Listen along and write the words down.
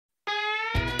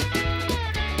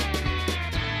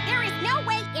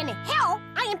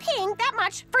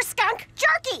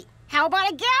cookie. How about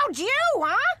I gouge you,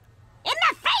 huh? In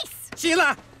the face!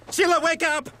 Sheila! Sheila, wake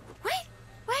up! What?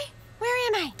 Where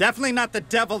am I? Definitely not the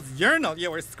devil's urinal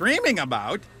you were screaming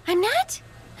about. I'm not?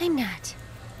 I'm not.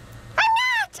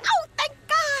 Oh, thank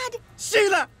God!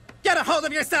 Sheila! Get a hold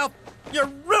of yourself! You're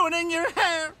ruining your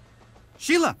hair!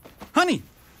 Sheila! Honey!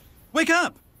 Wake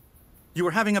up! You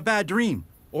were having a bad dream.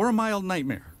 Or a mild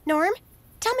nightmare. Norm,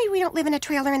 tell me we don't live in a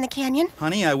trailer in the canyon.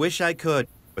 Honey, I wish I could.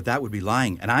 But that would be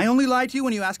lying. And I only lied to you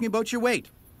when you asked me about your weight.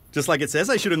 Just like it says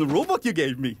I should in the rule book you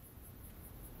gave me.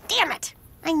 Damn it!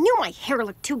 I knew my hair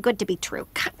looked too good to be true.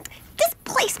 God, this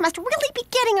place must really be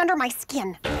getting under my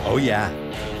skin. Oh, yeah.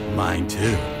 Mine,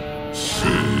 too. Should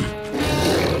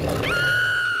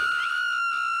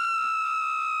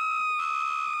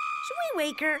we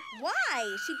wake her?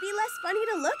 Why? She'd be less funny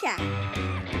to look at.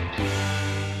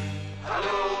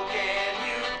 Hello, can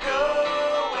you go?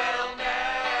 Well,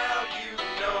 now you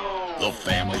know. The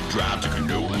family drive to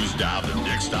Canoes Dive. The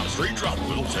next stop, straight drop,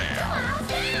 Little Town.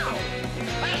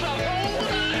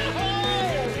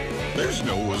 There's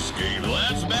no escape.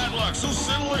 That's bad luck, so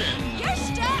settle in. Yes,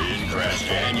 Dad. In Crash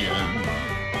Canyon.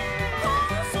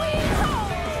 Home, sweet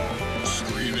home.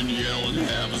 Scream and yell and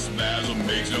have a spasm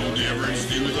makes no difference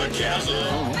to the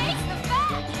chasm. Face the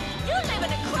fact, you live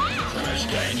in a crash. Crash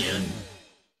Canyon.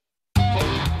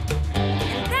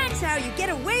 That's how you get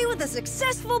away with a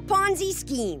successful Ponzi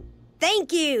scheme.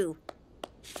 Thank you.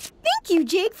 Thank you,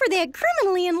 Jake, for that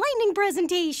criminally enlightening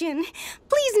presentation.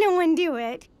 Please no one do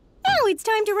it. Now it's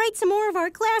time to write some more of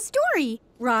our class story.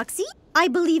 Roxy, I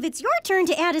believe it's your turn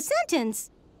to add a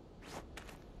sentence.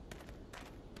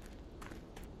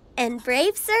 And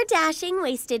brave Sir Dashing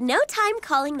wasted no time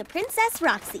calling the Princess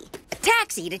Roxy. A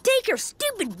taxi to take her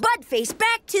stupid butt face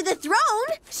back to the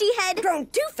throne. She had grown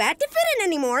too fat to fit in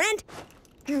anymore, and...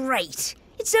 Great.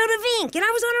 It's out of ink, and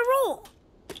I was on a roll.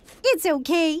 It's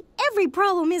okay. Every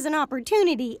problem is an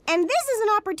opportunity, and this is an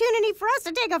opportunity for us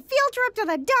to take a field trip to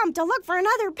the dump to look for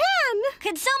another pen.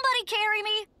 Could somebody carry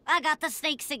me? I got the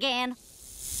snakes again.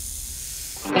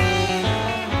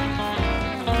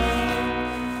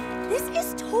 This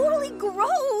is totally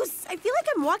gross. I feel like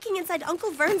I'm walking inside Uncle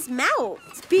Vern's mouth.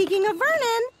 Speaking of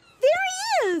Vernon, there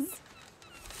he is.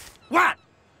 What?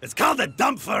 It's called a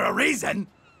dump for a reason.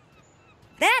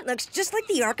 That looks just like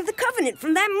the Ark of the Covenant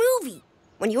from that movie.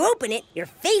 When you open it, your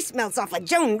face melts off like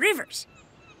Joan Rivers.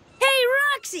 Hey,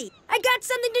 Roxy! I got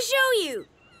something to show you!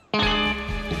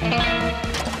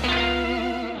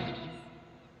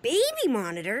 Baby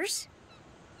monitors?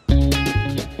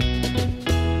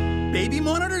 Baby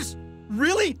monitors?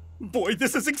 Really? Boy,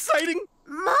 this is exciting.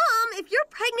 Mom, if you're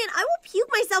pregnant, I will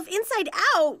puke myself inside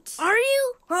out. Are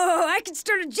you? Oh, I could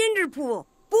start a gender pool.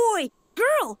 Boy,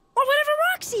 girl, or whatever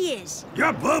Roxy is.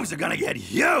 Your boobs are gonna get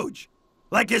huge.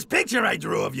 Like this picture I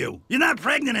drew of you. You're not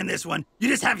pregnant in this one. You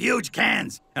just have huge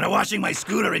cans and are washing my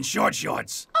scooter in short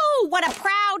shorts. Oh, what a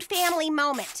proud family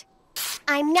moment.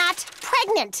 I'm not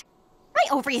pregnant.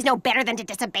 My ovaries know better than to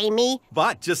disobey me.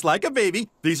 But just like a baby,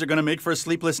 these are going to make for a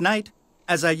sleepless night.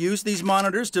 As I use these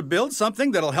monitors to build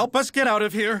something that'll help us get out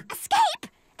of here.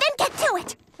 Escape? Then get to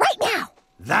it. Right now.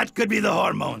 That could be the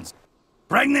hormones.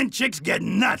 Pregnant chicks get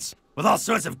nuts with all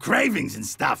sorts of cravings and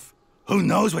stuff. Who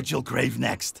knows what you'll crave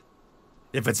next?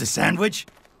 If it's a sandwich,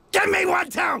 give me one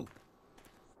too!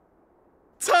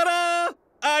 Ta-da!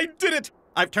 I did it!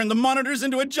 I've turned the monitors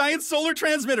into a giant solar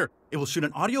transmitter. It will shoot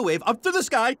an audio wave up through the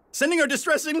sky, sending our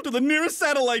distress signal to the nearest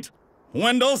satellite.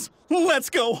 Wendels, let's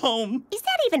go home. Is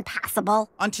that even possible?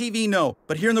 On TV, no.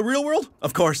 But here in the real world,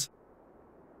 of course.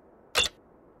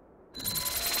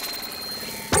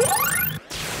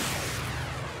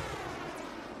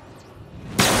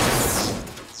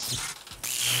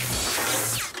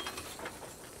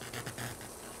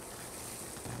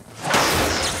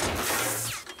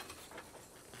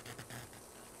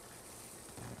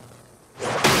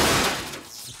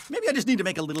 Maybe I just need to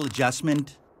make a little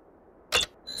adjustment.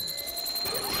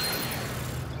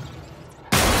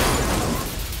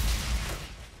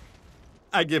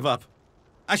 I give up.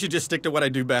 I should just stick to what I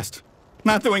do best.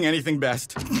 Not doing anything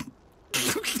best.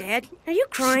 Dad, are you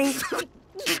crying?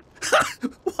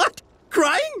 What?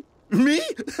 Crying? Me?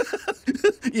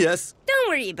 Yes. Don't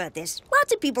worry about this.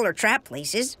 Lots of people are trapped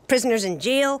places. Prisoners in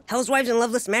jail, housewives in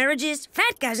loveless marriages,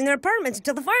 fat guys in their apartments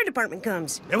until the fire department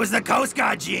comes. It was the Coast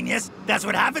Guard, genius. That's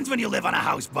what happens when you live on a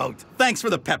houseboat. Thanks for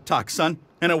the pep talk, son.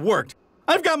 And it worked.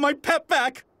 I've got my pep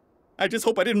back. I just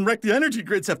hope I didn't wreck the energy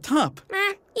grids up top.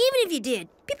 Even if you did,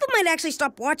 people might actually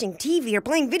stop watching TV or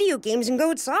playing video games and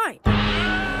go outside.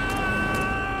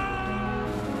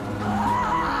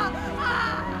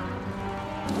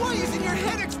 Why isn't your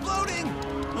head exploding?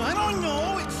 I don't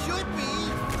know. It should be.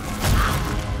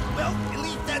 Well, at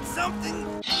least that's something.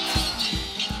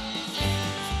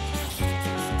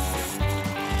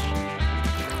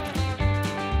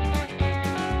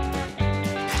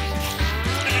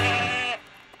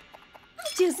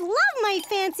 Just love my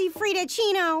fancy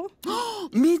Frittachino.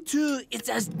 Me too. It's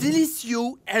as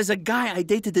delicious as a guy I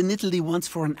dated in Italy once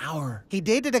for an hour. He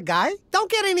dated a guy?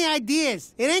 Don't get any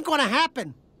ideas. It ain't gonna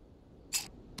happen.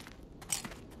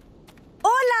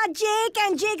 Hola, Jake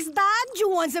and Jake's dad. You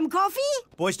want some coffee?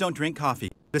 Boys don't drink coffee.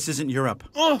 This isn't Europe.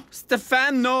 Oh,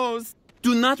 Stefan knows.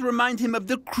 Do not remind him of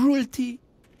the cruelty.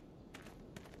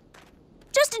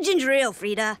 Just a ginger ale,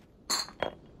 Frida.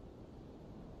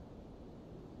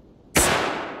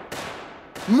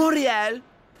 Montreal,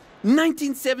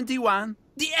 1971.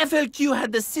 The FLQ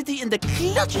had the city in the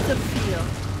clutches of fear.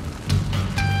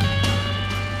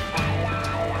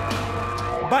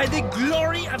 By the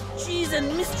glory of cheese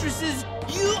and mistresses,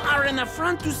 you are an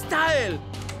affront to style.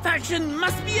 Faction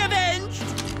must be avenged.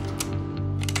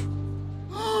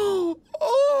 Oh,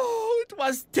 it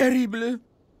was terrible.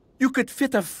 You could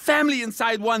fit a family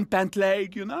inside one pant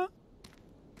leg, you know?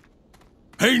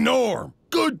 Hey, Norm.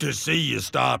 Good to see you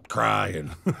stopped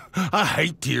crying. I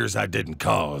hate tears I didn't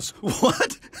cause.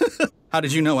 What? How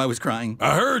did you know I was crying?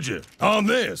 I heard you on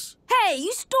this. Hey,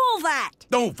 you stole that.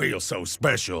 Don't feel so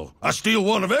special. I steal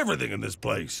one of everything in this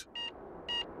place.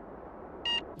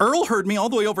 Earl heard me all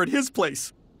the way over at his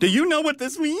place. Do you know what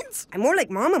this means? I'm more like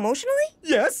Mom emotionally?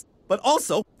 Yes, but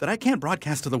also that I can't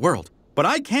broadcast to the world. But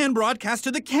I can broadcast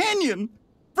to the canyon.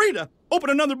 Frida, open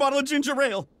another bottle of ginger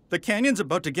ale. The canyon's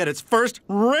about to get its first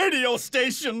radio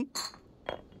station.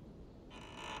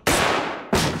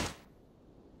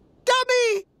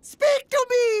 Dummy! Speak to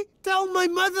me! Tell my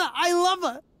mother I love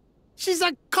her. She's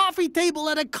a coffee table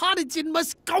at a cottage in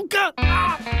Muskoka.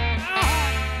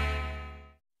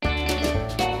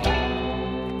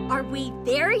 Are we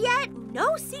there yet?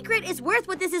 No secret is worth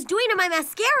what this is doing to my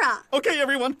mascara. Okay,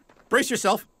 everyone, brace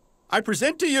yourself. I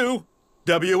present to you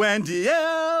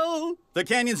WNDL, the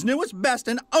canyon's newest, best,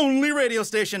 and only radio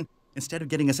station. Instead of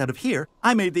getting us out of here,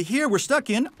 I made the here we're stuck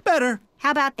in better. How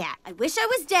about that? I wish I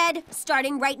was dead,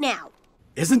 starting right now.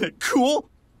 Isn't it cool?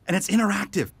 And it's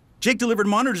interactive. Jake delivered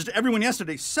monitors to everyone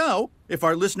yesterday, so if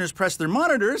our listeners press their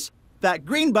monitors, that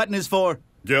green button is for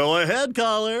go ahead,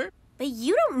 caller. But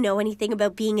you don't know anything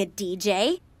about being a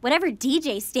DJ. Whatever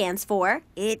DJ stands for.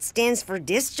 It stands for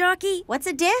disc jockey. What's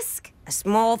a disc? A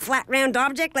small, flat, round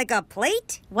object like a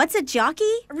plate. What's a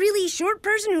jockey? A really short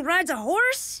person who rides a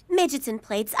horse. Midgets and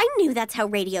plates. I knew that's how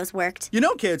radios worked. You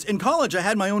know, kids, in college I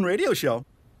had my own radio show.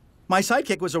 My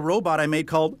sidekick was a robot I made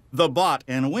called The Bot,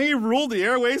 and we ruled the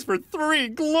airways for 3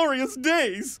 glorious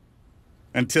days.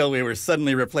 Until we were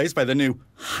suddenly replaced by the new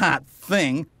hot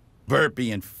thing,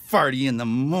 burpy and farty in the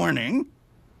morning.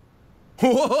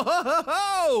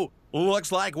 Whoa!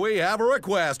 Looks like we have a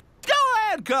request. Go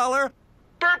ahead, caller.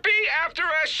 Burpee after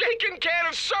a shaken can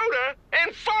of soda,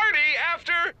 and farty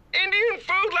after Indian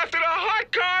food left in a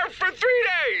hot car for 3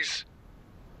 days.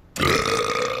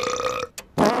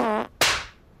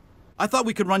 I thought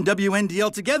we could run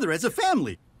WNDL together as a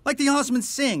family, like the Osmonds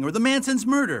Sing or the Mansons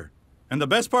Murder. And the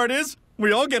best part is,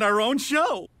 we all get our own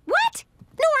show. What?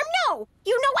 Norm, no!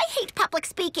 You know I hate public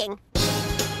speaking.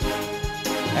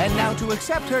 And now to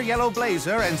accept her yellow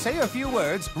blazer and say a few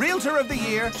words, Realtor of the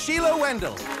Year, Sheila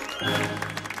Wendell.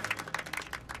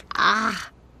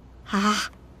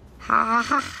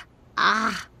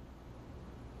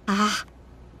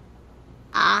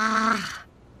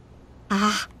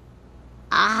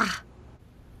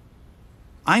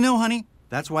 I know, honey.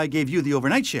 That's why I gave you the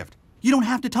overnight shift. You don't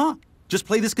have to talk. Just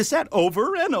play this cassette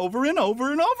over and over and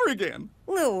over and over again.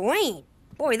 Lil Wayne.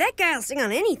 Boy, that guy'll sing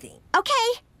on anything.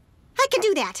 Okay, I can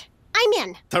do that. I'm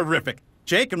in. Terrific.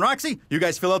 Jake and Roxy, you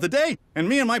guys fill out the day, and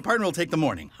me and my partner will take the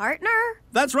morning. Partner?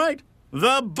 That's right.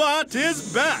 The Bot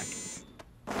is back.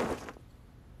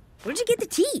 Where'd you get the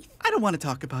teeth? I don't want to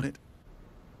talk about it.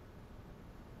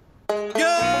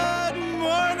 Good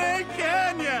morning,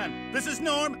 Canyon. This is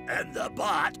Norm and the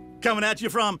Bot coming at you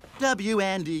from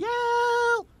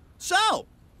WNDL. So,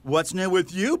 what's new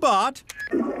with you, Bot?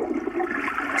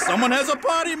 Someone has a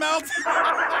potty mouth.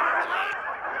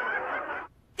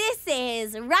 This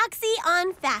is Roxy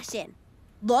on fashion.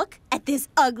 Look at this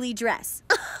ugly dress.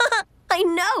 I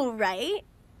know, right?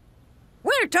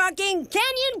 We're talking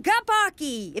Canyon Cup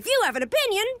Hockey. If you have an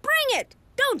opinion, bring it.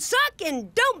 Don't suck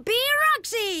and don't be a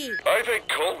Roxy. I think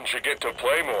Colton should get to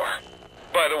play more.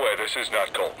 By the way, this is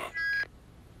not Colton.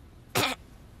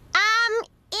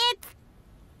 It's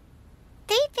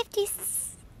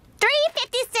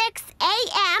 3:56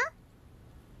 a.m.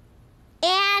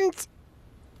 And,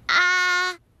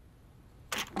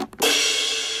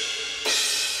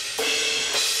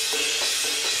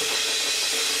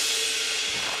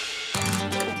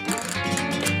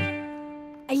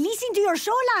 your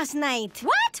show last night.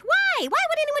 What? Why? Why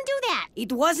would anyone do that?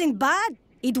 It wasn't bad.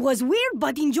 It was weird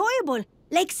but enjoyable.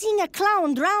 Like seeing a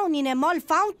clown drown in a mall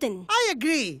fountain. I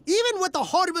agree. Even with the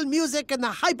horrible music and the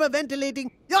hyperventilating,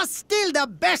 you're still the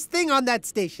best thing on that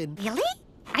station. Really?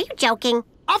 Are you joking?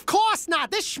 Of course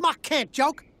not. This schmuck can't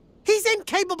joke. He's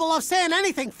incapable of saying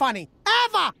anything funny.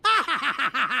 Ever!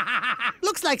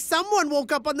 Looks like someone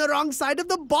woke up on the wrong side of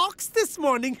the box this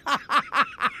morning.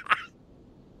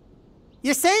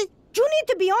 You see? You need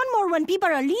to be on more when people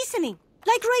are listening.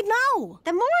 Like right now.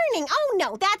 The morning. Oh,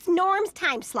 no, that's Norm's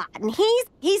time slot, and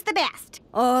he's the best.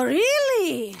 Oh,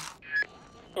 really?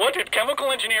 What did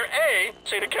chemical engineer A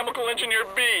say to chemical engineer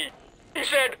B? He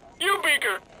said, "You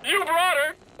beaker, you brought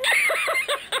her."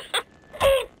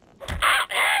 Oh,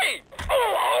 hey!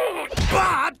 Oh!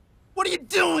 Bot! What are you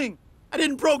doing? I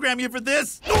didn't program you for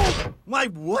this. Oh, why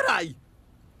would I?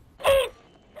 Oh!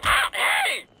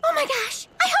 Hey! Oh, my gosh.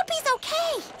 I hope he's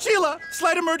okay. Sheila,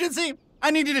 slight emergency. I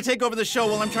need you to take over the show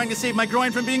while I'm trying to save my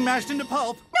groin from being mashed into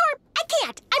pulp. Norm, I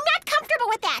can't. I'm not comfortable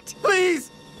with that. Please!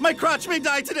 My crotch may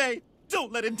die today.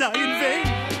 Don't let it die in vain.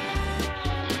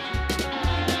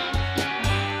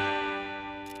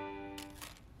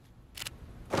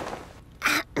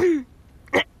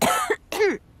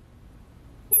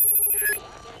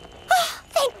 Oh,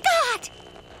 thank God.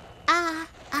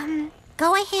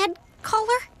 Go ahead,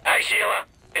 caller. Hi, Sheila.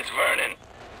 It's Vernon.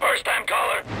 First-time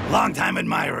caller. Long-time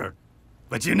admirer.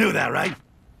 But you knew that, right?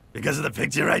 Because of the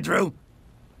picture I drew?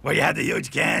 Where you had the huge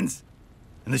cans?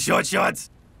 And the short shorts?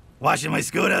 Washing my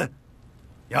scooter?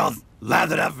 You're all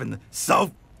lathered up in the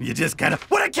soap? You just kind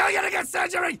of... Would it kill you to get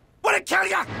surgery? Would it kill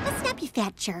you? Listen up, you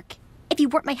fat jerk. If you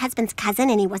weren't my husband's cousin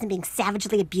and he wasn't being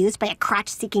savagely abused by a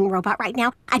crotch-seeking robot right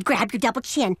now, I'd grab your double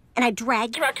chin and I'd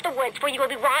drag You out to the woods where you will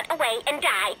be rot away and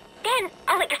die. Then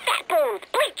I'll let your fat bones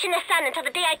bleach in the sun until the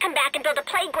day I come back and build a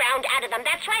playground out of them.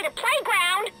 That's right, a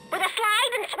playground with a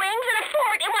slide and swings and a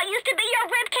fort in what used to be your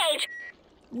ribcage.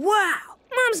 Wow,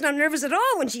 Mom's not nervous at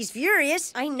all when she's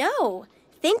furious. I know.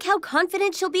 Think how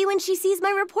confident she'll be when she sees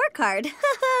my report card. Kids,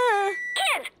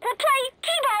 we'll play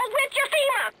T-ball with your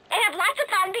femur and have lots of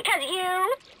fun because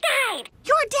you died.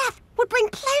 Your death would bring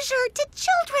pleasure to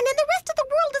children and the rest of the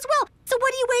world as well. So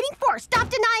what are you waiting for? Stop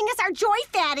denying us our joy,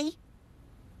 fatty.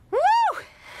 Woo!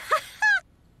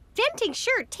 Venting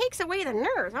sure takes away the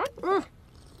nerves, huh?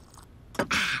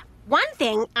 One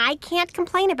thing I can't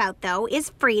complain about, though,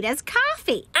 is Frida's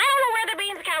coffee. I don't know where the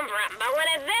beans come from, but when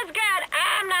it's this good,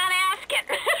 I'm not asking.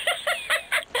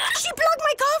 She plugged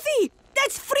my coffee!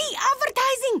 That's free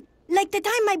advertising! Like the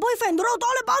time my boyfriend wrote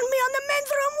all about me on the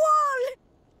men's room wall!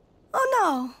 Oh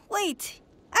no, wait.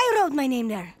 I wrote my name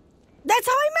there. That's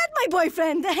how I met my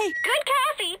boyfriend, eh? Good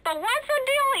coffee, but what's the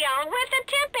dealio with the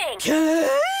tipping?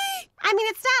 I mean,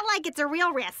 it's not like it's a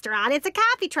real restaurant. It's a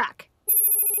coffee truck.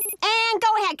 And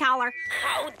go ahead, caller.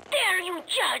 How dare you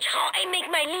judge how I make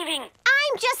my living?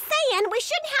 I'm just saying we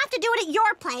shouldn't have to do it at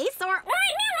your place or... Right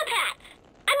now, Pat.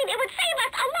 I mean, it would save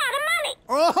us a lot of money.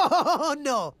 Oh,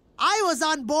 no. I was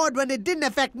on board when it didn't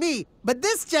affect me, but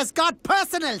this just got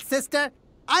personal, sister.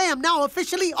 I am now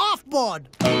officially off board.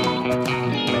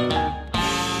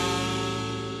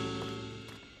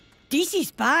 This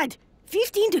is bad.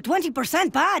 15 to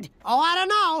 20% bad. Oh, I don't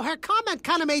know. Her comment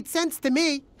kind of made sense to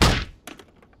me.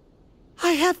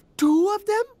 I have 2 of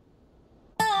them?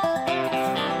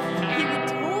 He would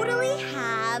totally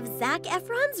have Zac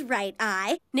Efron's right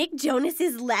eye, Nick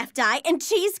Jonas's left eye, and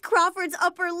Chase Crawford's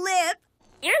upper lip.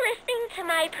 You're listening to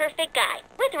My Perfect Guy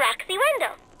with Roxy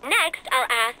Wendell. Next,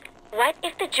 I'll ask, what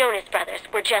if the Jonas Brothers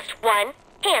were just one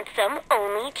handsome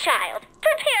only child?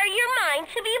 Prepare your mind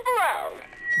to be blown.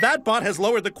 That bot has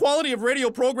lowered the quality of radio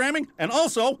programming and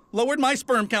also lowered my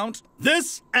sperm count.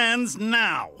 This ends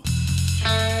now.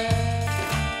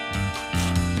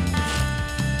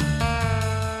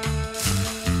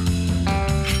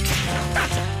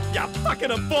 You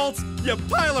bucket of bolts, you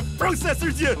pile of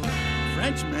processors, you...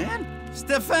 French man?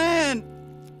 Stéphane!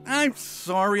 I'm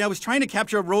sorry, I was trying to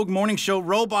capture a rogue morning show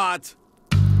robot.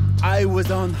 I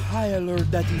was on high alert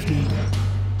that evening.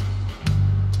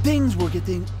 Things were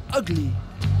getting ugly.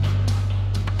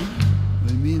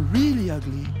 I mean, really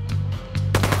ugly.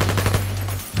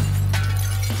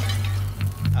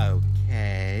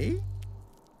 Okay.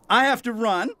 I have to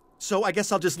run, so I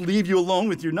guess I'll just leave you alone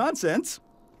with your nonsense.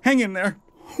 Hang in there.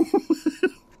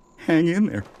 Hang in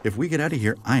there. If we get out of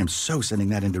here, I am so sending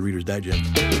that into Reader's Digest.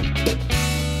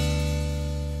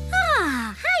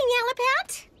 Ah, hi,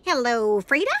 Nalapat. Hello,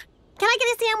 Frida. Can I get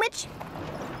a sandwich?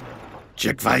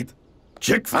 Chick fight.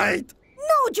 Chick fight.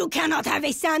 No, you cannot have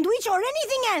a sandwich or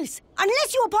anything else.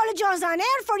 Unless you apologize on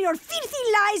air for your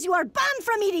filthy lies, you are banned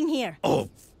from eating here. Oh,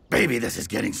 Baby, this is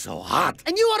getting so hot.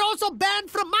 And you are also banned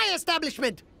from my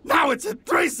establishment. Now it's a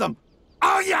threesome.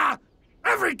 Oh, yeah.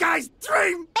 Every guy's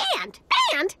dream. Banned?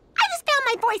 Banned? I just found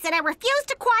my voice and I refuse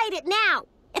to quiet it now.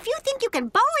 If you think you can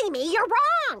bully me, you're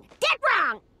wrong. Dead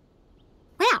wrong.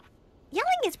 Well,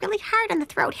 yelling is really hard on the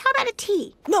throat. How about a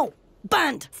tea? No,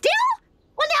 banned. Still?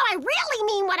 Well, now I really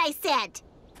mean what I said.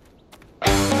 I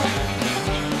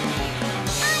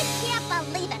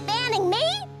can't believe it. Banning me?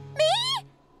 Me?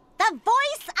 The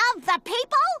voice of the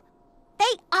people?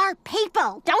 They are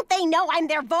people. Don't they know I'm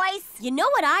their voice? You know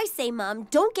what I say, Mom?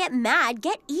 Don't get mad,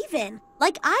 get even.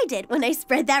 Like I did when I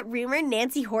spread that rumor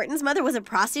Nancy Horton's mother was a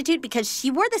prostitute because she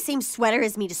wore the same sweater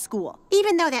as me to school.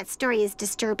 Even though that story is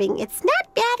disturbing, it's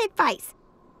not bad advice.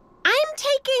 I'm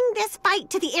taking this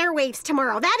fight to the airwaves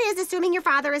tomorrow. That is, assuming your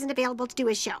father isn't available to do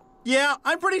his show. Yeah,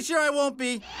 I'm pretty sure I won't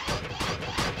be.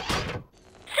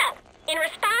 So, in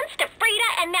response to Frida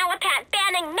and Malapat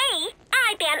banning me,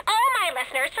 I ban all my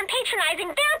listeners from patronizing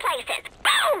their places.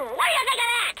 Boom! What do you think of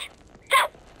that? So,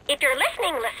 if you're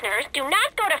listening, listeners, do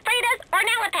not go to Frida's or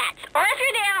Malapat's. Or if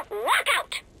you're there, walk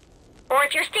out. Or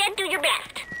if you're Sid, do your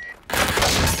best.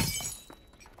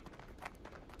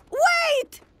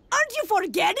 Wait! Aren't you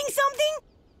forgetting something?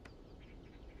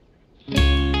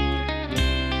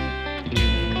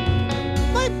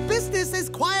 My business is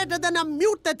quieter than a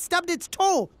mute that stubbed its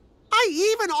toe. I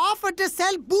even offered to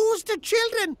sell booze to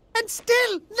children, and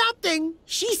still nothing.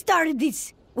 She started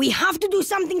this. We have to do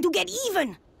something to get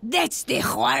even. That's the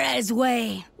Juarez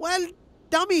way. Well,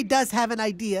 Dummy does have an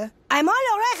idea. I'm all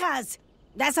orejas.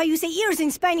 That's how you say ears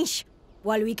in Spanish.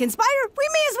 While we conspire, we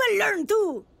may as well learn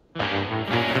too.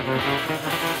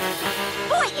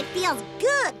 Boy, it feels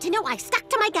good to know I stuck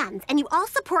to my guns, and you all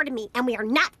supported me, and we are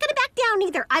not gonna back down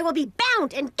either. I will be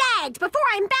bound and gagged before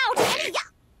I'm bound to any...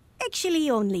 Actually,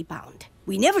 only bound.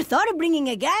 We never thought of bringing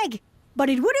a gag, but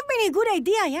it would have been a good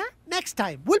idea, yeah? Next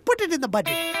time, we'll put it in the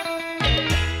budget.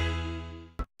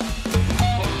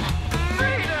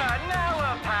 Frida,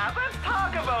 Malapat, let's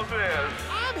talk about this.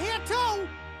 I'm here too,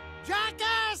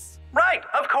 jackass! Right,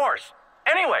 of course.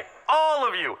 Anyway, all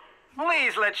of you,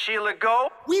 please let Sheila go.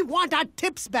 We want our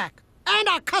tips back, and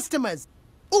our customers.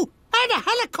 Oh, and a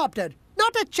helicopter.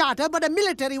 Not a charter, but a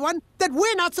military one that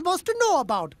we're not supposed to know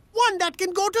about. One that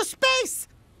can go to space.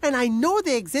 And I know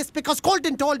they exist because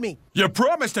Colton told me. You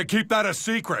promised to keep that a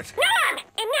secret. Norm,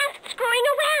 enough screwing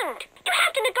around. You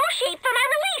have to negotiate for my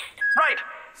release. Right.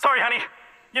 Sorry, honey.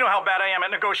 You know how bad I am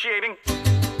at negotiating.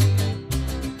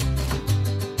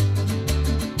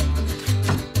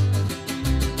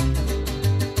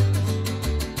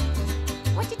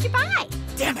 What did you buy?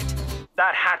 Damn it.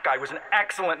 That hat guy was an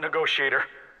excellent negotiator.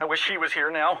 I wish he was here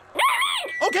now.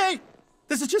 Okay!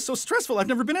 This is just so stressful. I've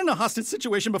never been in a hostage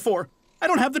situation before. I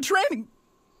don't have the training.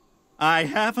 I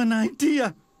have an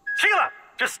idea. Sheila,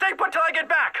 just stay put till I get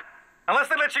back. Unless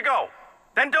they let you go.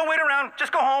 Then don't wait around.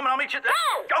 Just go home and I'll meet you.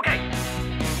 Okay.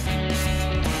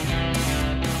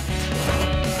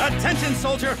 Attention,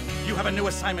 soldier! You have a new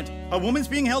assignment. A woman's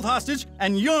being held hostage,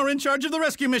 and you're in charge of the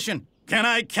rescue mission. Can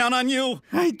I count on you?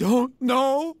 I don't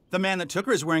know. The man that took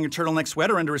her is wearing a turtleneck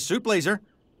sweater under his suit blazer.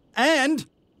 And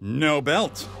no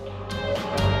belt.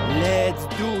 Let's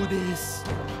do this.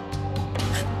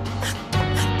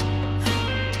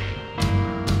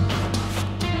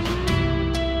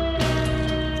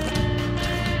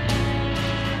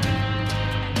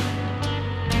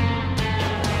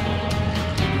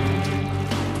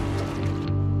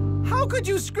 How could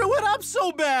you screw it up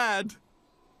so bad?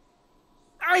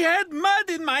 I had mud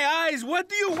in my eyes. What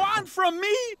do you want from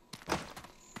me?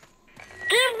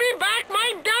 Give me back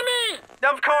my dummy!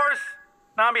 Of course.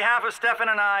 On behalf of Stefan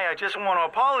and I just want to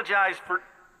apologize for...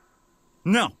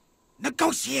 No.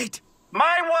 Negotiate.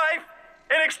 My wife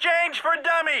in exchange for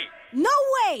dummy. No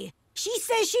way! She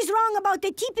says she's wrong about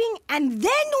the tipping, and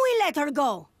then we let her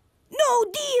go. No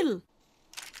deal!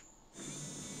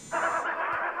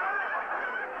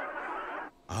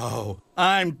 Oh,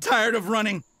 I'm tired of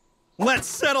running. Let's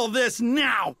settle this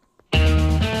now!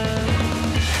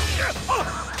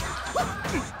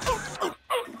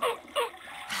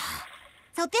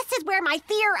 So this is where my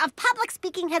fear of public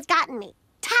speaking has gotten me.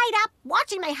 Tied up,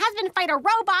 watching my husband fight a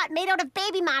robot made out of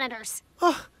baby monitors.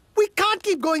 Oh, we can't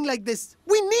keep going like this.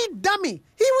 We need Dummy.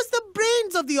 He was the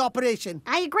brains of the operation.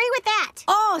 I agree with that.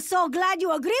 Oh, so glad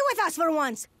you agree with us for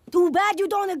once. Too bad you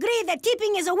don't agree that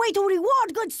tipping is a way to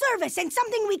reward good service and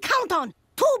something we count on.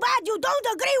 Too bad you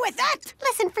don't agree with that.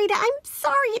 Listen, Frida, I'm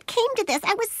sorry it came to this.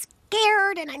 I was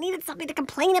scared and I needed something to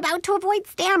complain about to avoid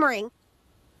stammering.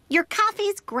 Your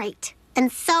coffee's great,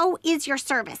 and so is your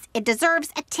service. It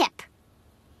deserves a tip.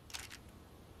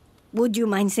 Would you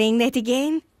mind saying that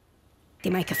again? The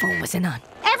microphone wasn't on.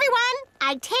 Everyone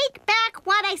I take back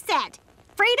what I said.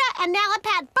 Frida and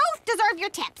Nalapat both deserve your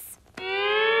tips.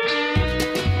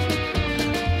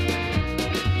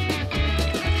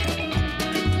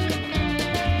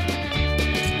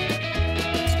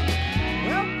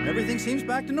 Well, everything seems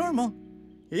back to normal.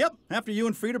 Yep, after you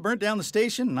and Frida burnt down the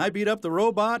station and I beat up the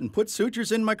robot and put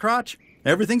sutures in my crotch,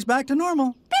 everything's back to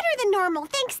normal. Better than normal,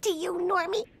 thanks to you,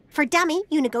 Normie. For Dummy,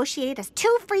 you negotiated us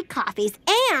 2 free coffees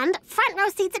and front row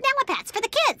seats at Nalapat's for the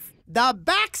kids. The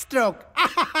backstroke.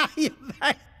 I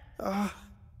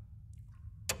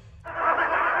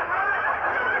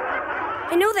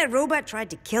know that robot tried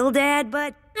to kill Dad,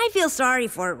 but I feel sorry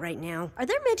for it right now. Are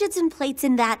there midgets and plates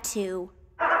in that, too?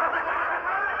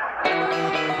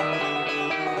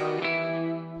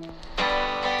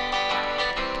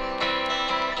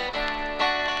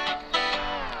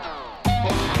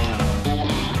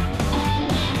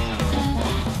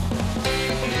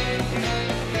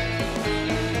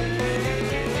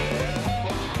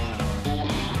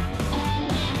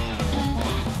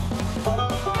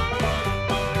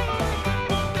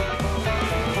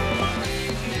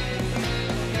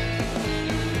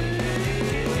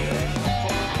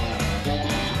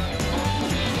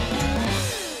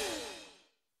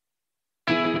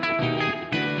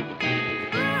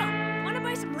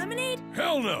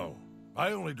 Hell no.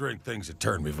 I only drink things that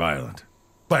turn me violent.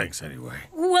 Thanks, anyway.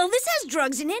 Well, this has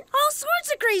drugs in it. All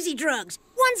sorts of crazy drugs.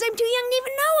 Ones I'm too young to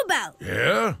even know about.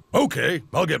 Yeah? Okay,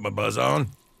 I'll get my buzz on.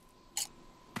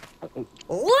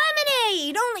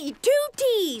 Lemonade! Only 2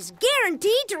 T's.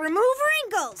 Guaranteed to remove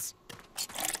wrinkles.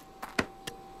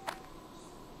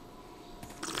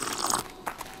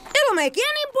 It'll make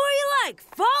any boy you like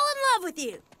fall in love with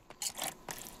you.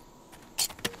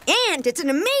 And it's an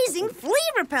amazing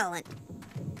flea repellent.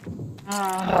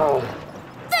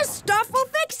 This stuff will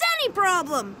fix any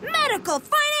problem. Medical,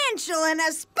 financial, and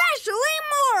especially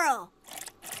moral.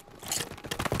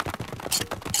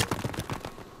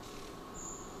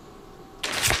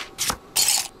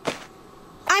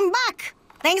 I'm back.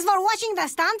 Thanks for watching the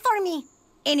stand for me.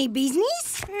 Any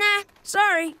business? Nah,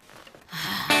 sorry.